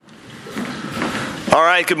All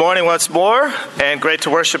right, good morning once more, and great to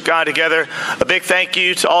worship God together. A big thank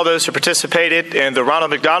you to all those who participated in the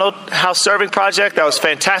Ronald McDonald House Serving Project. That was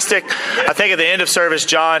fantastic. I think at the end of service,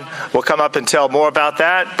 John will come up and tell more about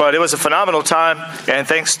that, but it was a phenomenal time, and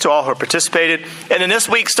thanks to all who participated. And then this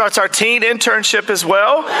week starts our teen internship as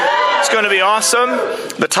well. It's going to be awesome.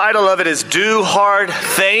 The title of it is Do Hard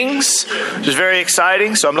Things, which is very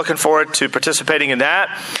exciting, so I'm looking forward to participating in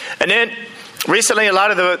that. And then recently, a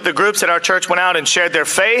lot of the groups at our church went out and shared their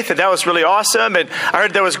faith, and that was really awesome. And I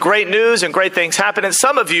heard there was great news and great things happening.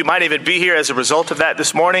 Some of you might even be here as a result of that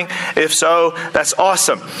this morning. If so, that's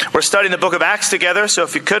awesome. We're studying the book of Acts together, so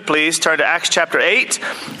if you could please turn to Acts chapter 8,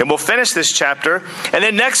 and we'll finish this chapter. And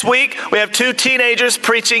then next week, we have two teenagers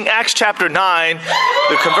preaching Acts chapter 9,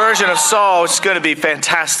 the conversion of Saul, which is going to be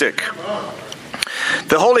fantastic.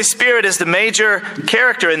 The Holy Spirit is the major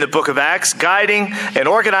character in the book of Acts, guiding and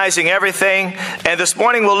organizing everything. And this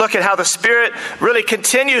morning we'll look at how the Spirit really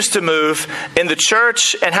continues to move in the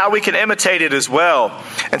church and how we can imitate it as well.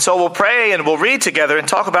 And so we'll pray and we'll read together and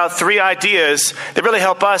talk about three ideas that really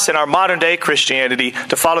help us in our modern day Christianity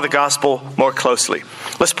to follow the gospel more closely.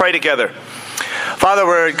 Let's pray together. Father,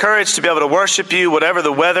 we're encouraged to be able to worship you, whatever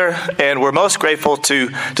the weather, and we're most grateful to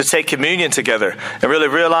take communion together and really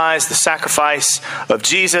realize the sacrifice of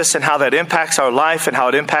Jesus and how that impacts our life and how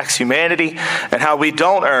it impacts humanity and how we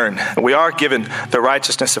don't earn. We are given the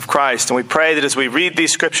righteousness of Christ. And we pray that as we read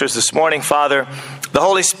these scriptures this morning, Father, the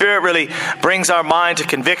Holy Spirit really brings our mind to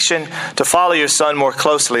conviction to follow your Son more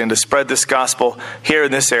closely and to spread this gospel here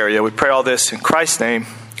in this area. We pray all this in Christ's name.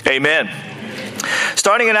 Amen.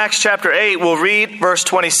 Starting in Acts chapter 8, we'll read verse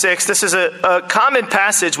 26. This is a common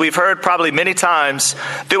passage we've heard probably many times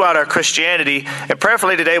throughout our Christianity. And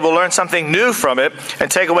prayerfully today, we'll learn something new from it and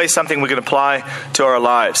take away something we can apply to our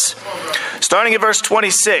lives. Starting at verse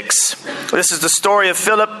 26, this is the story of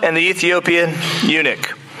Philip and the Ethiopian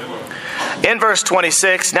eunuch. In verse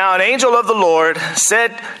 26, now an angel of the Lord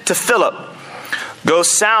said to Philip, go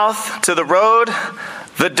south to the road,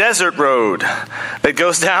 the desert road that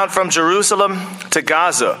goes down from Jerusalem to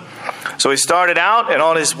Gaza. So he started out, and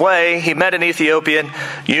on his way, he met an Ethiopian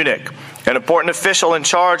eunuch, an important official in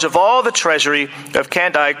charge of all the treasury of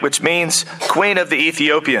Candace, which means Queen of the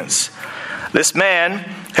Ethiopians. This man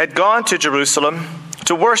had gone to Jerusalem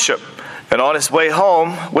to worship, and on his way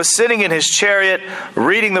home was sitting in his chariot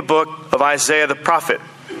reading the book of Isaiah the prophet.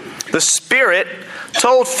 The Spirit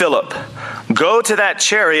told Philip, go to that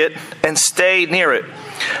chariot and stay near it.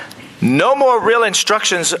 No more real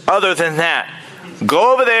instructions other than that.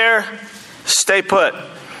 Go over there, stay put.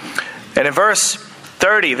 And in verse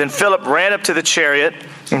 30, then Philip ran up to the chariot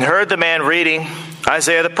and heard the man reading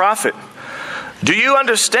Isaiah the prophet. Do you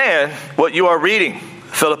understand what you are reading?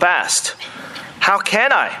 Philip asked. How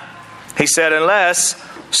can I? He said, unless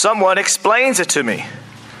someone explains it to me.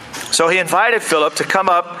 So he invited Philip to come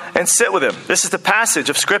up and sit with him. This is the passage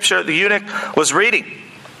of Scripture the eunuch was reading.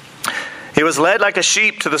 He was led like a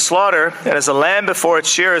sheep to the slaughter, and as a lamb before its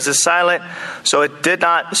shearers is silent, so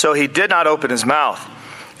he did not open his mouth.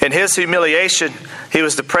 In his humiliation, he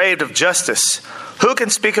was depraved of justice. Who can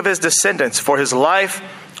speak of his descendants? For his life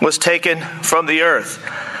was taken from the earth.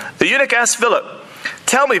 The eunuch asked Philip,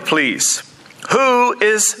 tell me, please, who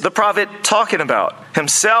is the prophet talking about?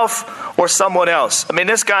 Himself or someone else? I mean,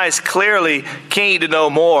 this guy is clearly keen to know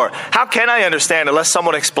more. How can I understand unless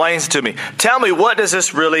someone explains it to me? Tell me, what does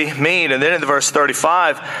this really mean? And then in verse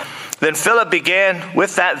 35, then Philip began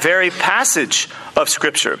with that very passage of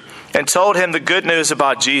Scripture and told him the good news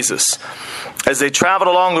about Jesus. As they traveled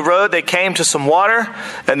along the road, they came to some water,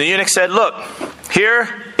 and the eunuch said, look, here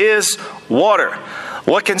is water.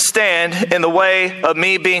 What can stand in the way of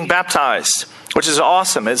me being baptized? Which is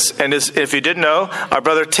awesome. If you didn't know, our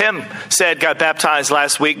brother Tim said got baptized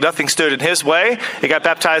last week. Nothing stood in his way. He got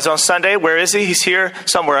baptized on Sunday. Where is he? He's here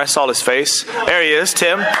somewhere. I saw his face. There he is.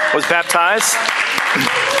 Tim was baptized.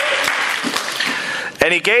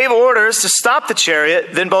 And he gave orders to stop the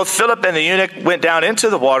chariot. Then both Philip and the eunuch went down into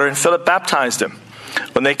the water, and Philip baptized him.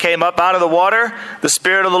 When they came up out of the water, the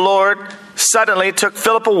Spirit of the Lord suddenly took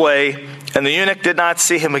Philip away, and the eunuch did not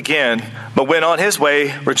see him again, but went on his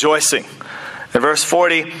way rejoicing. In verse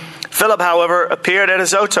 40, Philip, however, appeared at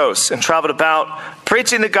Azotus and traveled about,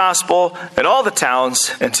 preaching the gospel in all the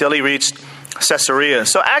towns until he reached Caesarea.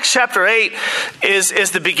 So Acts chapter 8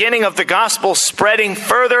 is the beginning of the gospel spreading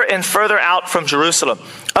further and further out from Jerusalem.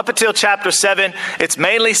 Up until chapter 7, it's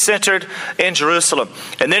mainly centered in Jerusalem.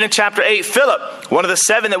 And then in chapter 8, Philip, one of the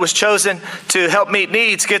 7 that was chosen to help meet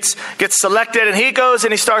needs, gets selected, and he goes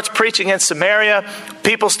and he starts preaching in Samaria.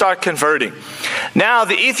 People start converting. Now,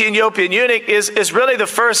 the Ethiopian eunuch is really the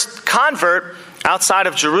first convert outside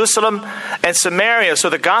of Jerusalem and Samaria. So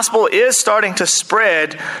the gospel is starting to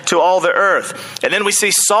spread to all the earth. And then we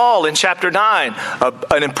see Saul in chapter 9,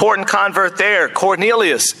 an important convert there.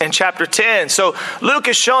 Cornelius in chapter 10. So Luke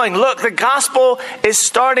is showing, look, the gospel is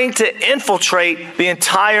starting to infiltrate the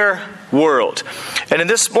entire world. And in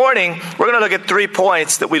this morning, we're going to look at 3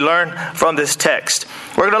 points that we learn from this text.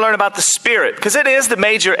 We're going to learn about the Spirit, because it is the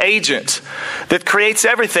major agent that creates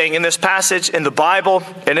everything in this passage, in the Bible,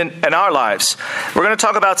 and in our lives. We're going to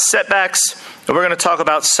talk about setbacks, and we're going to talk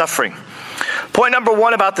about suffering. Point number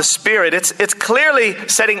 1 about the Spirit, it's clearly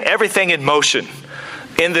setting everything in motion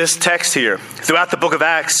in this text here, throughout the book of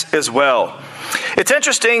Acts as well. It's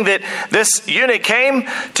interesting that this eunuch came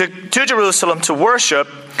to Jerusalem to worship.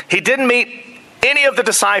 He didn't meet any of the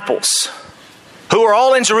disciples who are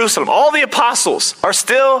all in Jerusalem. All the apostles are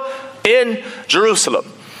still in Jerusalem.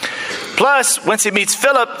 Plus, once he meets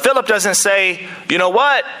Philip, Philip doesn't say, you know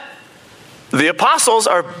what? The apostles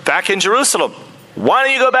are back in Jerusalem. Why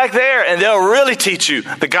don't you go back there and they'll really teach you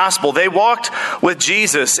the gospel? They walked with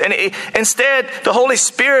Jesus. And instead, the Holy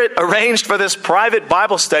Spirit arranged for this private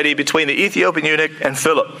Bible study between the Ethiopian eunuch and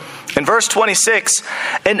Philip. In verse 26,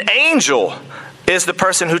 an angel is the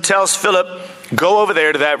person who tells Philip, go over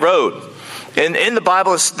there to that road. And in the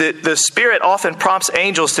Bible, the Spirit often prompts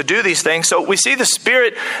angels to do these things. So we see the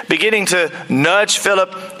Spirit beginning to nudge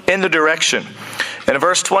Philip in the direction. And in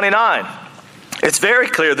verse 29, it's very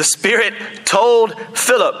clear. The Spirit told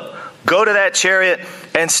Philip, go to that chariot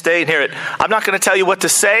and stay near it. I'm not going to tell you what to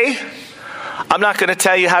say. I'm not going to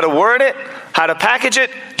tell you how to word it, how to package it.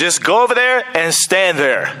 Just go over there and stand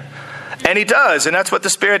there. And he does, and that's what the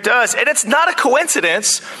Spirit does. And it's not a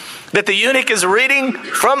coincidence that the eunuch is reading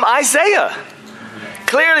from Isaiah.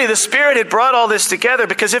 Clearly, the Spirit had brought all this together,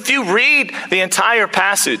 because if you read the entire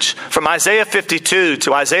passage from Isaiah 52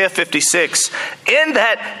 to Isaiah 56, in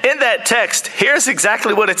that text, here's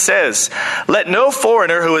exactly what it says. Let no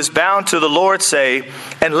foreigner who is bound to the Lord say,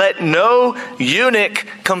 and let no eunuch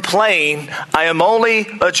complain, I am only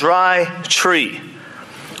a dry tree.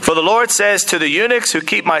 For the Lord says to the eunuchs who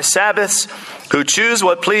keep my Sabbaths, who choose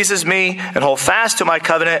what pleases me and hold fast to my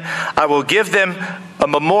covenant, I will give them a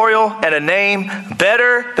memorial and a name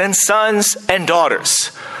better than sons and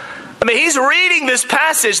daughters. I mean, he's reading this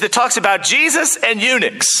passage that talks about Jesus and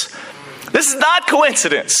eunuchs. This is not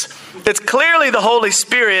coincidence. It's clearly the Holy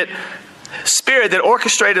Spirit that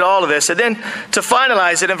orchestrated all of this. And then to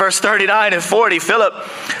finalize it in verse 39 and 40, Philip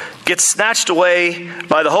gets snatched away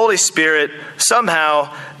by the Holy Spirit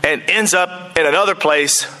somehow and ends up in another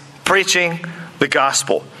place preaching the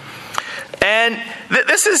gospel. And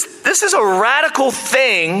this is a radical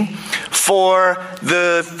thing for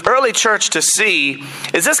the early church to see.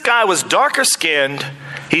 Is this guy was darker skinned,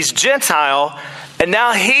 he's Gentile, and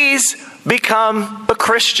now he's become a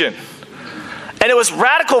Christian. And it was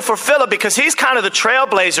radical for Philip because he's kind of the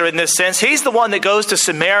trailblazer in this sense. He's the one that goes to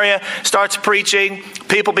Samaria, starts preaching,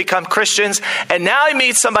 people become Christians, and now he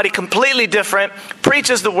meets somebody completely different,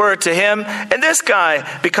 preaches the word to him, and this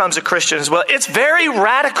guy becomes a Christian as well. It's very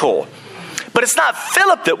radical. But it's not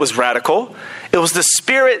Philip that was radical. It was the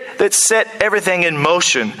Spirit that set everything in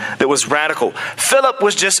motion that was radical. Philip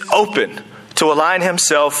was just open to align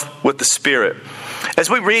himself with the Spirit. As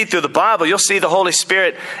we read through the Bible, you'll see the Holy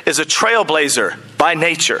Spirit is a trailblazer by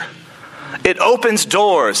nature. It opens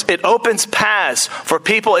doors. It opens paths for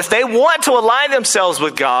people. If they want to align themselves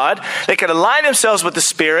with God, they can align themselves with the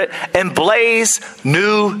Spirit and blaze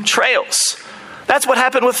new trails. That's what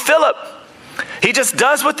happened with Philip. He just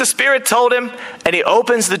does what the Spirit told him, and he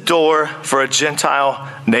opens the door for a Gentile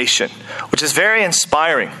nation, which is very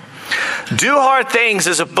inspiring. Do Hard Things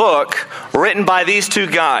is a book written by these two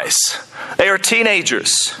guys. They are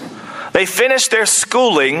teenagers. They finished their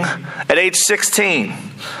schooling at age 16.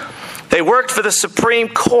 They worked for the Supreme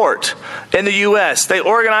Court in the U.S. They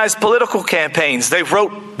organized political campaigns. They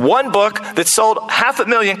wrote one book that sold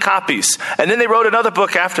 500,000 copies. And then they wrote another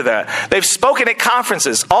book after that. They've spoken at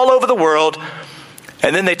conferences all over the world.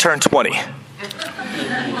 And then they turned 20.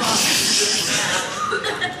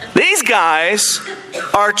 These guys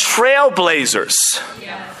are trailblazers.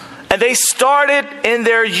 And they started in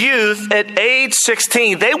their youth at age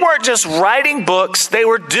 16. They weren't just writing books. They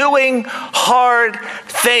were doing hard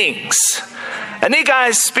things. And these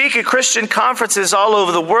guys speak at Christian conferences all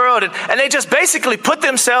over the world. And they just basically put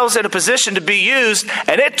themselves in a position to be used.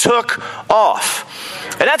 And it took off.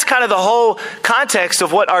 And that's kind of the whole context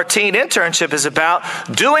of what our teen internship is about.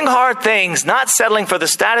 Doing hard things, not settling for the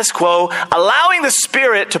status quo. Allowing the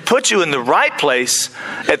Spirit to put you in the right place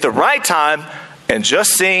at the right time. And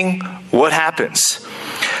just seeing what happens.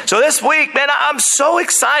 So this week, man, I'm so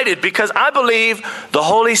excited because I believe the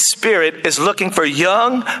Holy Spirit is looking for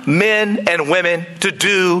young men and women to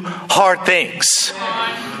do hard things.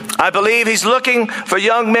 I believe He's looking for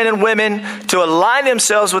young men and women to align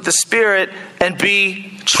themselves with the Spirit and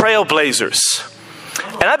be trailblazers.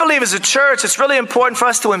 And I believe as a church, it's really important for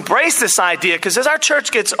us to embrace this idea, because as our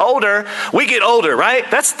church gets older, we get older, right?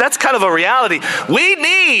 That's kind of a reality. We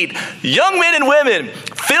need young men and women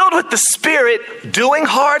filled with the Spirit doing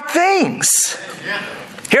hard things.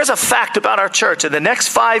 Here's a fact about our church. In the next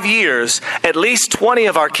 5 years, at least 20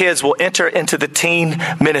 of our kids will enter into the teen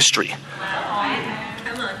ministry.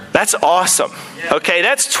 That's awesome. Okay,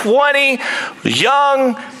 that's 20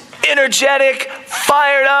 young, energetic,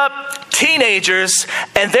 fired up teenagers,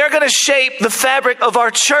 and they're going to shape the fabric of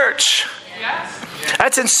our church.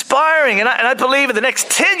 That's inspiring, and I believe in the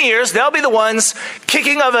next 10 years, they'll be the ones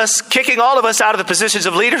kicking all of us out of the positions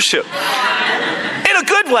of leadership. In a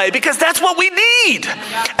good way, because that's what we need.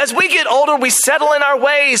 As we get older, we settle in our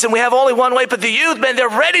ways, and we have only one way, but the youth, man, they're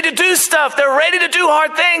ready to do stuff. They're ready to do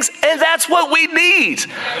hard things, and that's what we need.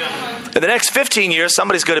 In the next 15 years,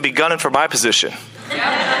 somebody's going to be gunning for my position.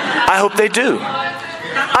 I hope they do.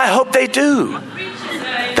 I hope they do.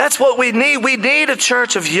 That's what we need. We need a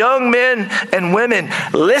church of young men and women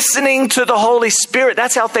listening to the Holy Spirit.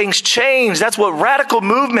 That's how things change. That's what radical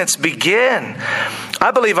movements begin.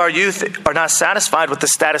 I believe our youth are not satisfied with the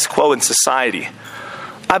status quo in society.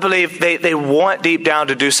 I believe they want deep down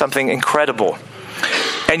to do something incredible.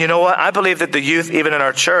 And you know what? I believe that the youth, even in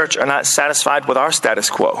our church, are not satisfied with our status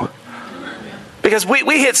quo. Because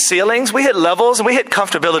we hit ceilings, we hit levels, and we hit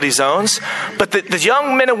comfortability zones. But the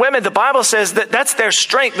young men and women, the Bible says that that's their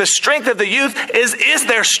strength. The strength of the youth is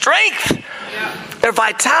their strength. Their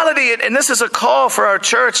vitality. And this is a call for our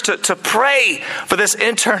church to pray for this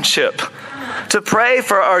internship. To pray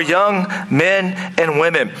for our young men and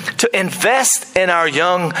women. To invest in our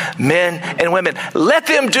young men and women. Let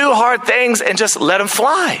them do hard things and just let them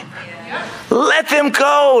fly. Let them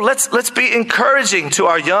go. Let's be encouraging to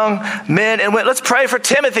our young men and women. Let's pray for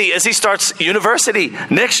Timothy as he starts university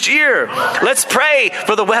next year. Let's pray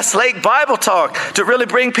for the Westlake Bible Talk to really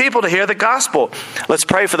bring people to hear the gospel. Let's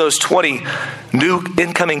pray for those 20 new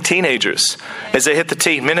incoming teenagers as they hit the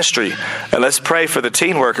teen ministry. And let's pray for the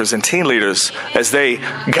teen workers and teen leaders as they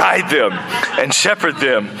guide them and shepherd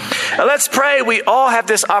them. And let's pray we all have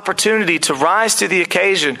this opportunity to rise to the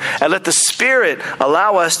occasion and let the Spirit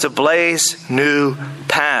allow us to blaze new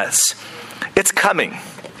paths. It's coming.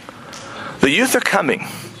 The youth are coming.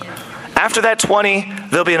 After that 20,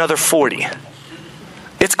 there'll be another 40.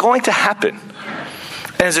 It's going to happen.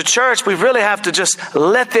 And as a church, we really have to just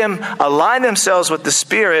let them align themselves with the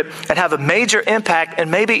Spirit and have a major impact and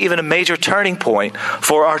maybe even a major turning point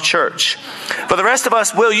for our church. For the rest of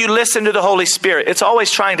us, will you listen to the Holy Spirit? It's always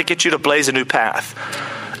trying to get you to blaze a new path.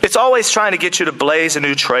 It's always trying to get you to blaze a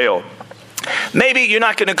new trail. Maybe you're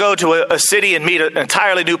not going to go to a city and meet an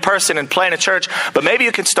entirely new person and plant a church, but maybe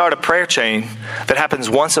you can start a prayer chain that happens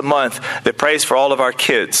once a month that prays for all of our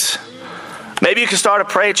kids. Maybe you can start a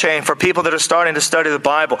prayer chain for people that are starting to study the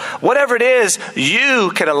Bible. Whatever it is, you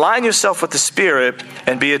can align yourself with the Spirit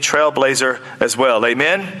and be a trailblazer as well.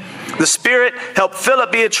 Amen? The Spirit helped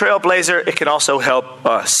Philip be a trailblazer. It can also help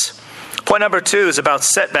us. Point number 2 is about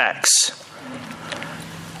setbacks.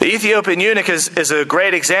 The Ethiopian eunuch is a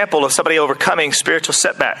great example of somebody overcoming spiritual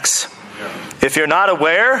setbacks. If you're not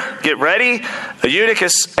aware, get ready. A eunuch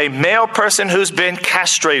is a male person who's been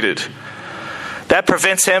castrated. That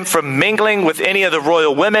prevents him from mingling with any of the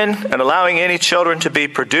royal women and allowing any children to be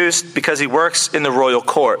produced because he works in the royal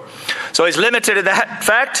court. So he's limited in that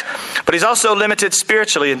fact, but he's also limited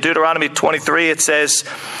spiritually. In Deuteronomy 23, it says,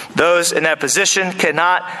 those in that position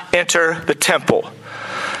cannot enter the temple.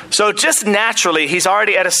 So just naturally, he's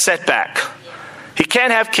already at a setback. He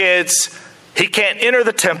can't have kids. He can't enter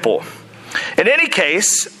the temple. In any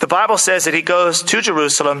case, the Bible says that he goes to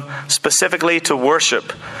Jerusalem specifically to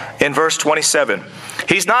worship in verse 27.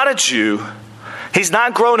 He's not a Jew. He's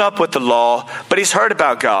not grown up with the law, but he's heard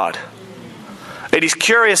about God. And he's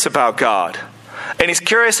curious about God. And he's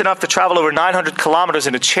curious enough to travel over 900 kilometers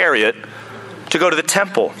in a chariot to go to the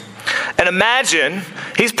temple. And imagine,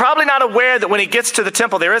 he's probably not aware that when he gets to the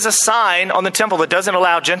temple, there is a sign on the temple that doesn't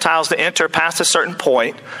allow Gentiles to enter past a certain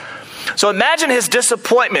point. So imagine his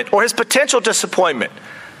disappointment or his potential disappointment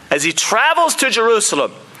as he travels to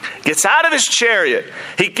Jerusalem, gets out of his chariot,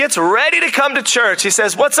 he gets ready to come to church. He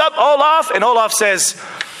says, "What's up, Olaf?" And Olaf says,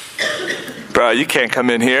 "Bro, you can't come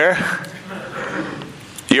in here.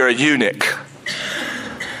 You're a eunuch."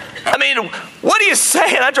 I mean, what are you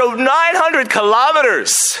saying? I drove 900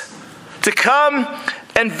 kilometers to come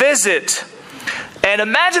and visit. And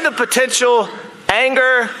imagine the potential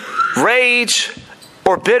anger, rage,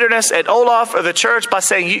 or bitterness at Olaf or the church by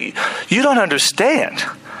saying, you don't understand.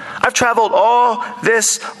 I've traveled all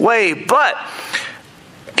this way. But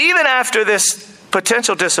even after this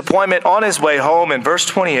potential disappointment on his way home, in verse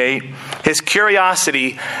 28, his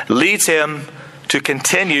curiosity leads him to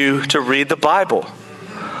continue to read the Bible.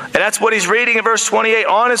 And that's what he's reading in verse 28.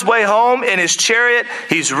 On his way home in his chariot,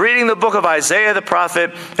 he's reading the book of Isaiah the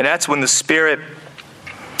prophet, and that's when the Spirit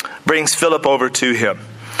brings Philip over to him.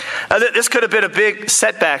 Now, this could have been a big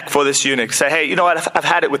setback for this eunuch. Say, hey, you know what? I've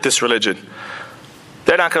had it with this religion.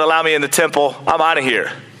 They're not going to allow me in the temple. I'm out of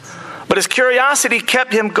here. But his curiosity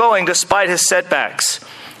kept him going despite his setbacks.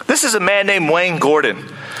 This is a man named Wayne Gordon.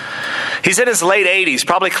 He's in his late 80s,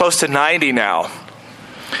 probably close to 90 now.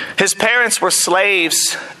 His parents were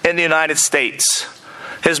slaves in the United States.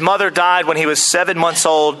 His mother died when he was 7 months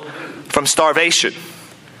old from starvation.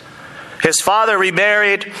 His father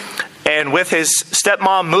remarried and with his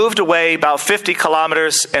stepmom moved away about 50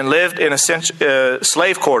 kilometers and lived in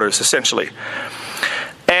slave quarters, essentially.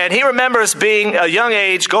 And he remembers being a young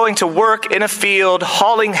age going to work in a field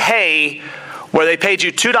hauling hay where they paid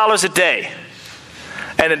you $2 a day.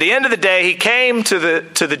 And at the end of the day, he came to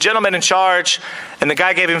the gentleman in charge, and the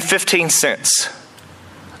guy gave him 15 cents,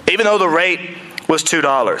 even though the rate was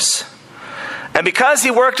 $2. And because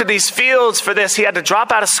he worked in these fields for this, he had to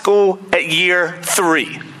drop out of school at year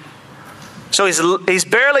 3. So he's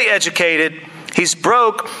barely educated, he's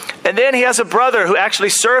broke, and then he has a brother who actually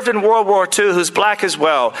served in World War II who's black as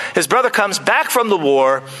well. His brother comes back from the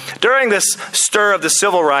war. During this stir of the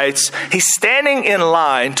civil rights, he's standing in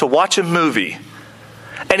line to watch a movie.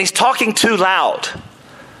 And he's talking too loud.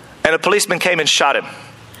 And a policeman came and shot him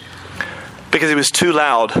because he was too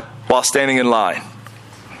loud while standing in line.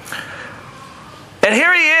 And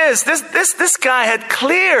here he is. This guy had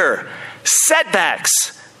clear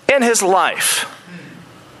setbacks in his life.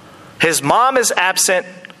 His mom is absent,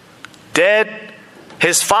 dead.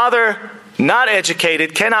 His father, not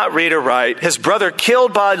educated, cannot read or write. His brother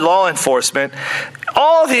killed by law enforcement.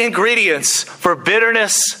 All the ingredients for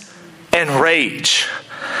bitterness and rage.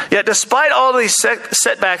 Yet despite all these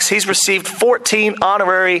setbacks, he's received 14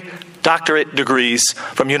 honorary doctorate degrees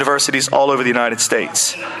from universities all over the United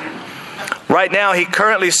States. Right now, he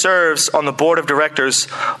currently serves on the board of directors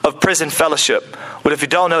of Prison Fellowship. But if you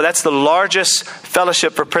don't know, that's the largest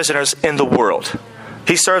fellowship for prisoners in the world.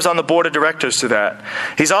 He serves on the board of directors to that.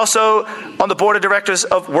 He's also on the board of directors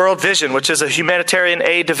of World Vision, which is a humanitarian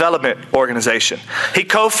aid development organization. He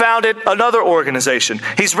co-founded another organization.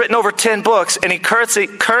 He's written over 10 books, and he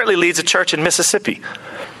currently leads a church in Mississippi.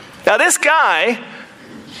 Now, this guy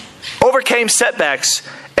overcame setbacks.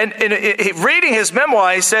 And reading his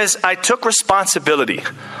memoir, he says, I took responsibility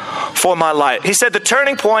for my life. He said the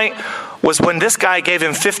turning point was when this guy gave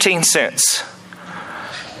him 15 cents.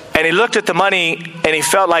 And he looked at the money and he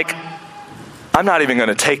felt like, I'm not even going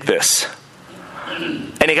to take this.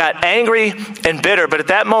 And he got angry and bitter. But at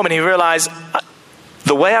that moment, he realized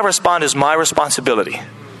the way I respond is my responsibility.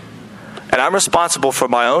 And I'm responsible for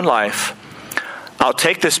my own life. I'll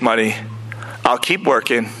take this money. I'll keep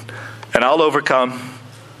working. And I'll overcome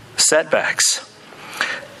setbacks.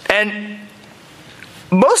 And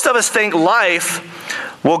most of us think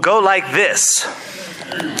life will go like this.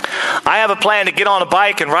 I have a plan to get on a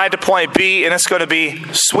bike and ride to point B, and it's going to be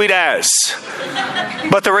sweet as.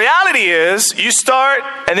 But the reality is, you start,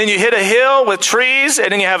 and then you hit a hill with trees,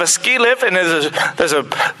 and then you have a ski lift, and there's a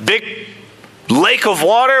big lake of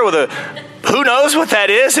water with who knows what that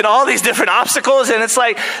is, and all these different obstacles. And it's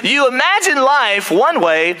like, you imagine life one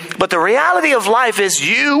way, but the reality of life is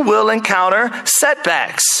you will encounter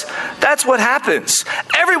setbacks. That's what happens.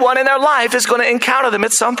 Everyone in their life is going to encounter them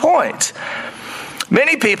at some point.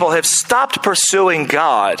 Many people have stopped pursuing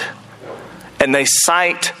God, and they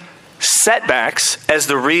cite setbacks as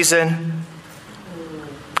the reason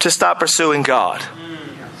to stop pursuing God.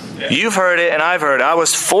 You've heard it, and I've heard it. I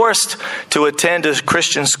was forced to attend a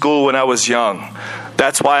Christian school when I was young.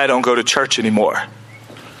 That's why I don't go to church anymore.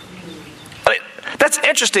 I mean, that's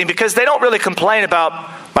interesting because they don't really complain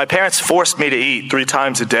about, my parents forced me to eat 3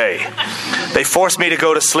 times a day. They forced me to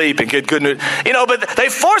go to sleep and get good news. But they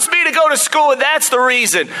forced me to go to school, and that's the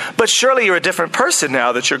reason. But surely you're a different person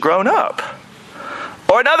now that you're grown up.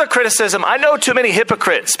 Or another criticism, I know too many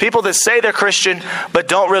hypocrites, people that say they're Christian but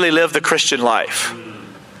don't really live the Christian life.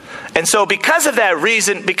 And so because of that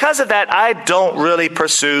reason, because of that, I don't really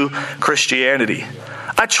pursue Christianity.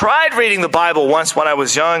 I tried reading the Bible once when I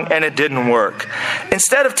was young, and it didn't work.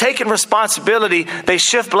 Instead of taking responsibility, they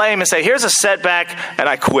shift blame and say, here's a setback, and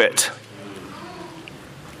I quit.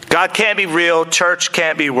 God can't be real. Church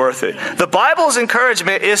can't be worth it. The Bible's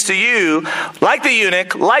encouragement is to you, like the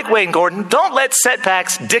eunuch, like Wayne Gordon, don't let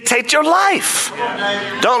setbacks dictate your life.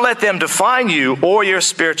 Don't let them define you or your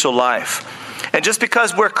spiritual life. And just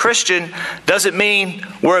because we're Christian doesn't mean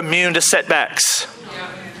we're immune to setbacks.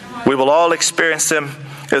 We will all experience them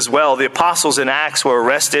as well. The apostles in Acts were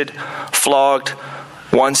arrested, flogged,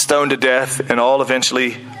 one stoned to death, and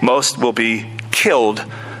most will be killed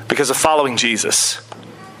because of following Jesus.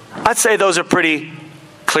 I'd say those are pretty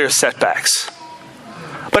clear setbacks.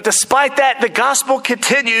 But despite that, the gospel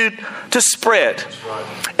continued to spread.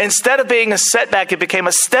 Instead of being a setback, it became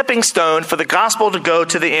a stepping stone for the gospel to go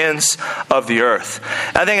to the ends of the earth.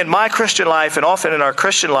 I think in my Christian life, and often in our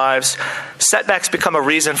Christian lives, setbacks become a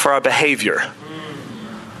reason for our behavior.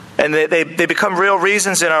 And they become real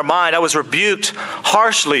reasons in our mind. I was rebuked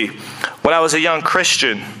harshly when I was a young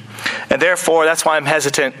Christian. And therefore, that's why I'm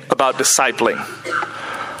hesitant about discipling.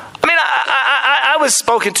 I was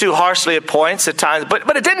spoken to harshly at points, at times,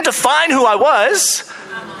 but it didn't define who I was.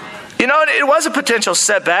 It was a potential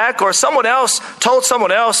setback, or someone else told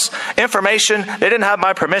someone else information. They didn't have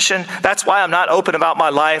my permission. That's why I'm not open about my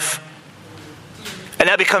life. And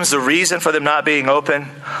that becomes the reason for them not being open.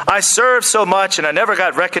 I served so much and I never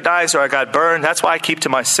got recognized, or I got burned. That's why I keep to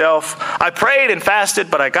myself. I prayed and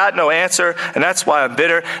fasted, but I got no answer, and that's why I'm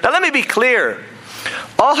bitter. Now let me be clear.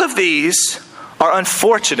 All of these are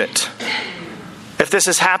unfortunate if this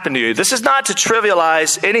has happened to you. This is not to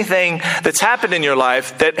trivialize anything that's happened in your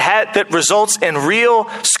life that results in real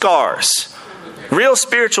scars, real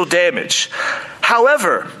spiritual damage.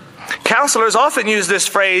 However, counselors often use this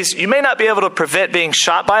phrase, you may not be able to prevent being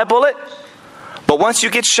shot by a bullet, but once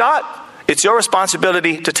you get shot, it's your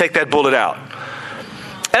responsibility to take that bullet out.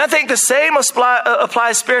 And I think the same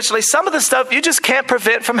applies spiritually. Some of the stuff you just can't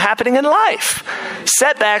prevent from happening in life.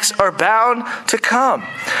 Setbacks are bound to come.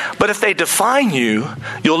 But if they define you,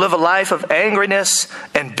 you'll live a life of angriness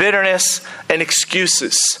and bitterness and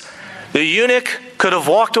excuses. The eunuch could have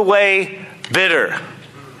walked away bitter,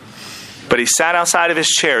 but he sat outside of his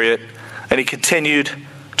chariot and he continued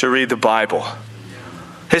to read the Bible.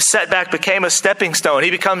 His setback became a stepping stone. He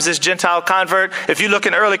becomes this Gentile convert. If you look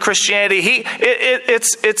in early Christianity,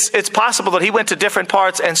 it's possible that he went to different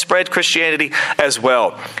parts and spread Christianity as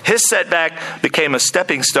well. His setback became a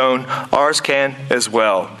stepping stone. Ours can as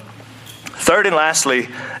well. Third and lastly,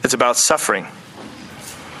 it's about suffering.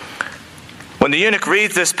 When the eunuch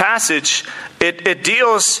reads this passage, it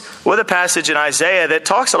deals with a passage in Isaiah that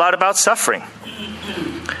talks a lot about suffering.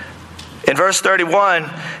 In verse 31,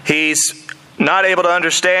 he's not able to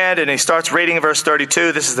understand, and he starts reading in verse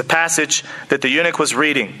 32. This is the passage that the eunuch was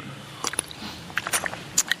reading.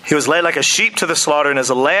 He was led like a sheep to the slaughter, and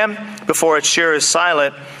as a lamb before its shearer is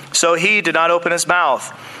silent, so he did not open his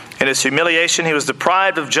mouth. In his humiliation, he was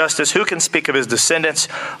deprived of justice. Who can speak of his descendants?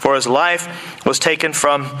 For his life was taken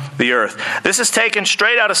from the earth. This is taken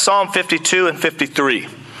straight out of Psalm 52 and 53.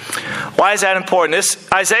 Why is that important?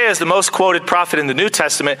 Isaiah is the most quoted prophet in the New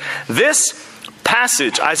Testament. This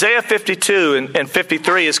passage, Isaiah 52 and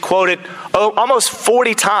 53, is quoted almost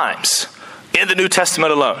 40 times in the New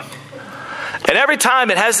Testament alone. And every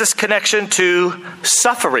time it has this connection to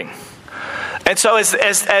suffering. And so as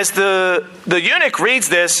the eunuch reads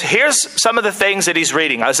this, here's some of the things that he's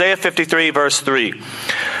reading. Isaiah 53, verse 3.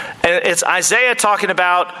 And it's Isaiah talking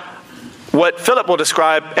about what Philip will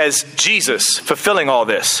describe as Jesus fulfilling all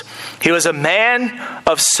this. He was a man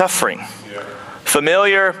of suffering,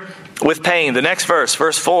 familiar with pain. The next verse,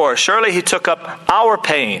 verse 4, surely he took up our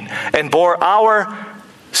pain and bore our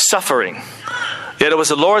suffering. Yet it was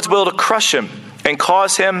the Lord's will to crush him and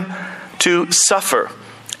cause him to suffer.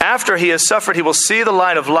 After he has suffered, he will see the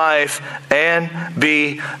light of life and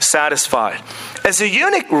be satisfied. As the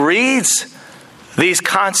eunuch reads these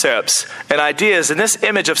concepts and ideas, and this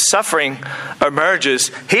image of suffering emerges,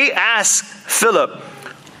 he asks Philip,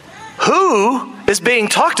 who is being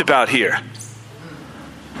talked about here?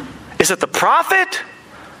 Is it the prophet?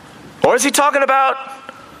 Or is he talking about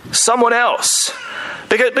someone else?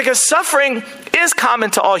 Because suffering is common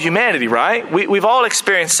to all humanity, right? We've all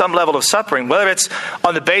experienced some level of suffering, whether it's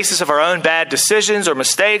on the basis of our own bad decisions or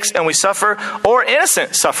mistakes and we suffer, or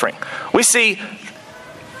innocent suffering. We see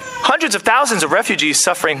hundreds of thousands of refugees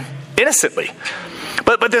suffering innocently.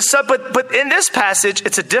 But in this passage,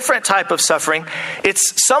 it's a different type of suffering.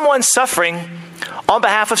 It's someone suffering on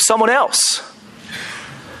behalf of someone else.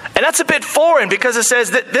 And that's a bit foreign because it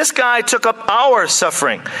says that this guy took up our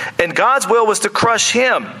suffering and God's will was to crush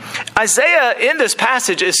him. Isaiah in this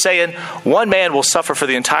passage is saying one man will suffer for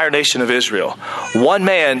the entire nation of Israel. One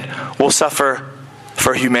man will suffer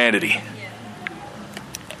for humanity.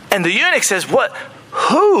 And the eunuch says, what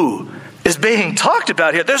who is being talked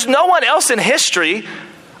about here? There's no one else in history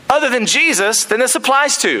other than Jesus than this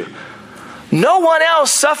applies to. No one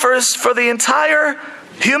else suffers for the entire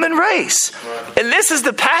human race. And this is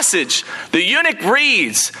the passage the eunuch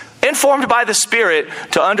reads, informed by the Spirit,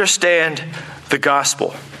 to understand the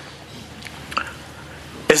gospel.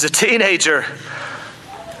 As a teenager,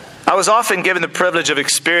 I was often given the privilege of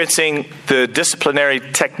experiencing the disciplinary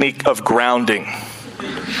technique of grounding.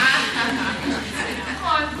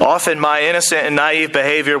 Often my innocent and naive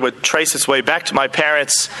behavior would trace its way back to my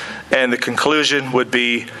parents, and the conclusion would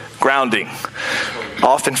be grounding.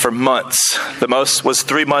 Often for months. The most was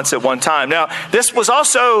 3 months at one time. Now, this was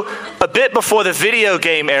also a bit before the video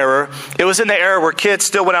game era. It was in the era where kids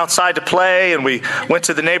still went outside to play, and we went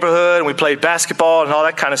to the neighborhood and we played basketball and all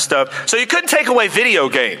that kind of stuff. So you couldn't take away video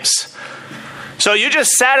games. So you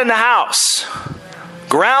just sat in the house,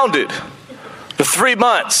 grounded for 3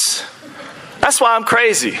 months. That's why I'm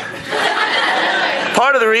crazy.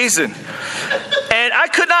 Part of the reason. And I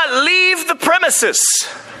could not leave the premises.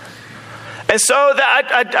 And so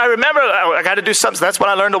I remember I got to do something. So that's when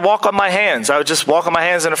I learned to walk on my hands. I would just walk on my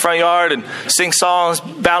hands in the front yard and sing songs,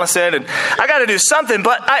 balance it. And I got to do something.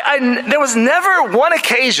 But there was never one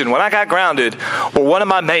occasion when I got grounded where one of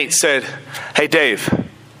my mates said, "Hey, Dave,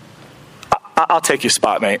 I'll take your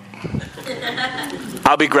spot, mate.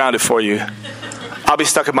 I'll be grounded for you. I'll be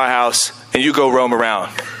stuck in my house and you go roam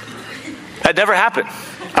around." That never happened.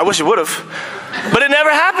 I wish it would have, but it never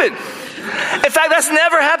happened. In fact, that's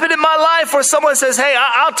never happened in my life where someone says, "Hey,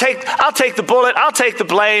 I'll take the bullet. I'll take the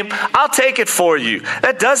blame. I'll take it for you."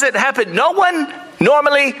 That doesn't happen. No one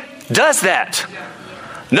normally does that.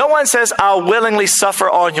 No one says, "I'll willingly suffer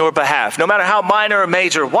on your behalf," no matter how minor or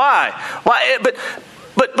major. Why? But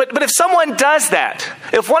if someone does that,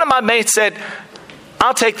 if one of my mates said,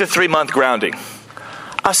 "I'll take the 3-month grounding,"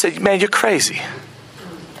 I'll say, "Man, you're crazy."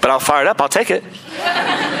 But I'll fire it up. I'll take it.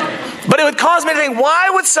 But it would cause me to think, why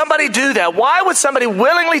would somebody do that? Why would somebody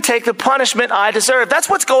willingly take the punishment I deserve? That's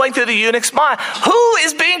what's going through the eunuch's mind. Who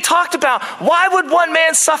is being talked about? Why would one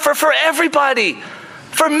man suffer for everybody?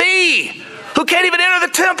 For me, who can't even enter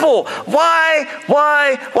the temple. Why?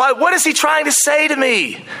 What is he trying to say to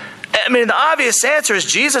me? I mean, the obvious answer is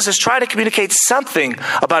Jesus is trying to communicate something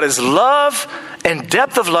about his love and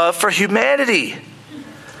depth of love for humanity.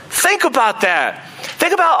 Think about that.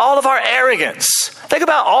 Think about all of our arrogance. Think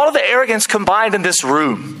about all of the arrogance combined in this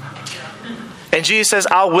room. And Jesus says,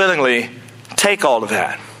 "I'll willingly take all of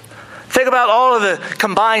that." Think about all of the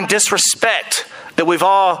combined disrespect that we've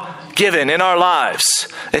all given in our lives.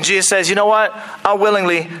 And Jesus says, "You know what? I'll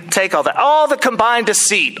willingly take all that." All the combined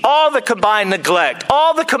deceit, all the combined neglect,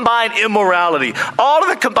 all the combined immorality, all of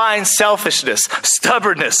the combined selfishness,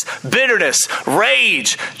 stubbornness, bitterness,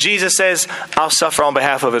 rage. Jesus says, "I'll suffer on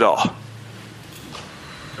behalf of it all."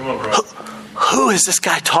 Come on, bro. Who is this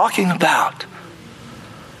guy talking about?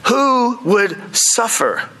 Who would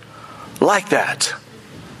suffer like that?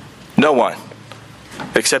 No one,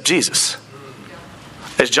 except Jesus.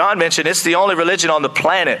 As John mentioned, it's the only religion on the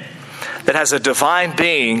planet that has a divine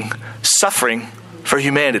being suffering for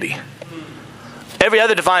humanity. Every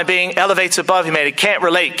other divine being elevates above humanity, can't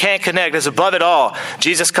relate, can't connect, is above it all.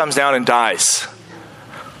 Jesus comes down and dies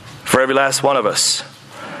for every last one of us.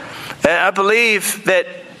 And I believe that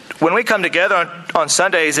when we come together on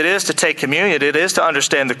Sundays, it is to take communion, it is to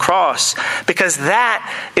understand the cross, because that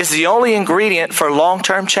is the only ingredient for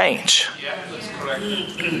long-term change. Yeah, that's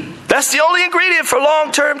correct. That's the only ingredient for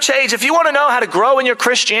long-term change. If you want to know how to grow in your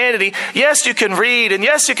Christianity, yes, you can read, and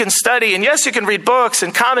yes, you can study, and yes, you can read books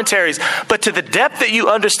and commentaries, but to the depth that you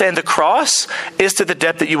understand the cross is to the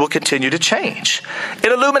depth that you will continue to change.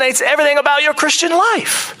 It illuminates everything about your Christian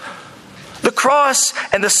life. The cross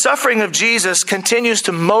and the suffering of Jesus continues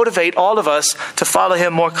to motivate all of us to follow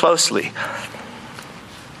him more closely.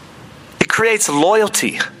 It creates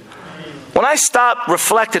loyalty. When I stop,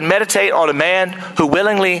 reflect, and meditate on a man who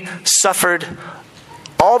willingly suffered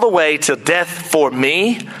all the way to death for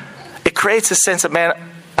me, it creates a sense of, man,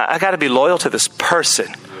 I got to be loyal to this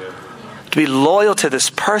person. To be loyal to this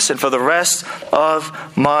person for the rest of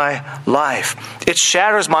my life. It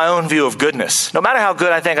shatters my own view of goodness. No matter how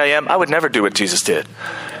good I think I am, I would never do what Jesus did.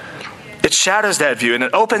 It shatters that view, and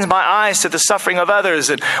it opens my eyes to the suffering of others.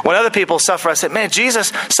 And when other people suffer, I say, man,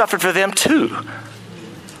 Jesus suffered for them too.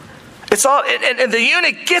 It's all, and the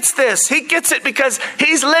eunuch gets this. He gets it because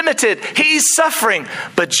he's limited. He's suffering.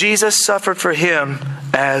 But Jesus suffered for him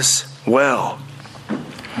as well.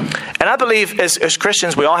 And I believe as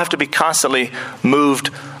Christians, we all have to be constantly moved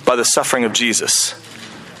by the suffering of Jesus.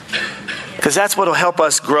 Because that's what will help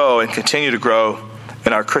us grow and continue to grow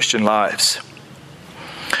in our Christian lives.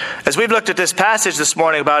 As we've looked at this passage this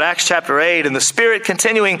morning about Acts chapter 8 and the Spirit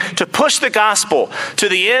continuing to push the gospel to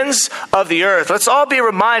the ends of the earth, let's all be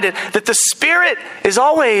reminded that the Spirit is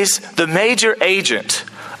always the major agent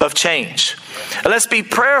of change. And let's be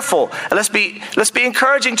prayerful and let's be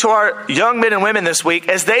encouraging to our young men and women this week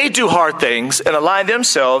as they do hard things and align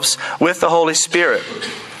themselves with the Holy Spirit.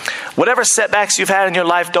 Whatever setbacks you've had in your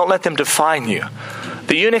life, don't let them define you.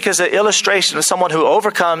 The eunuch is an illustration of someone who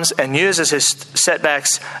overcomes and uses his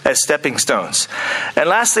setbacks as stepping stones. And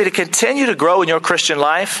lastly, to continue to grow in your Christian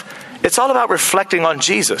life, it's all about reflecting on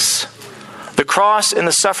Jesus, the cross and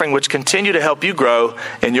the suffering which continue to help you grow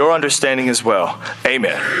in your understanding as well.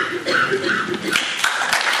 Amen.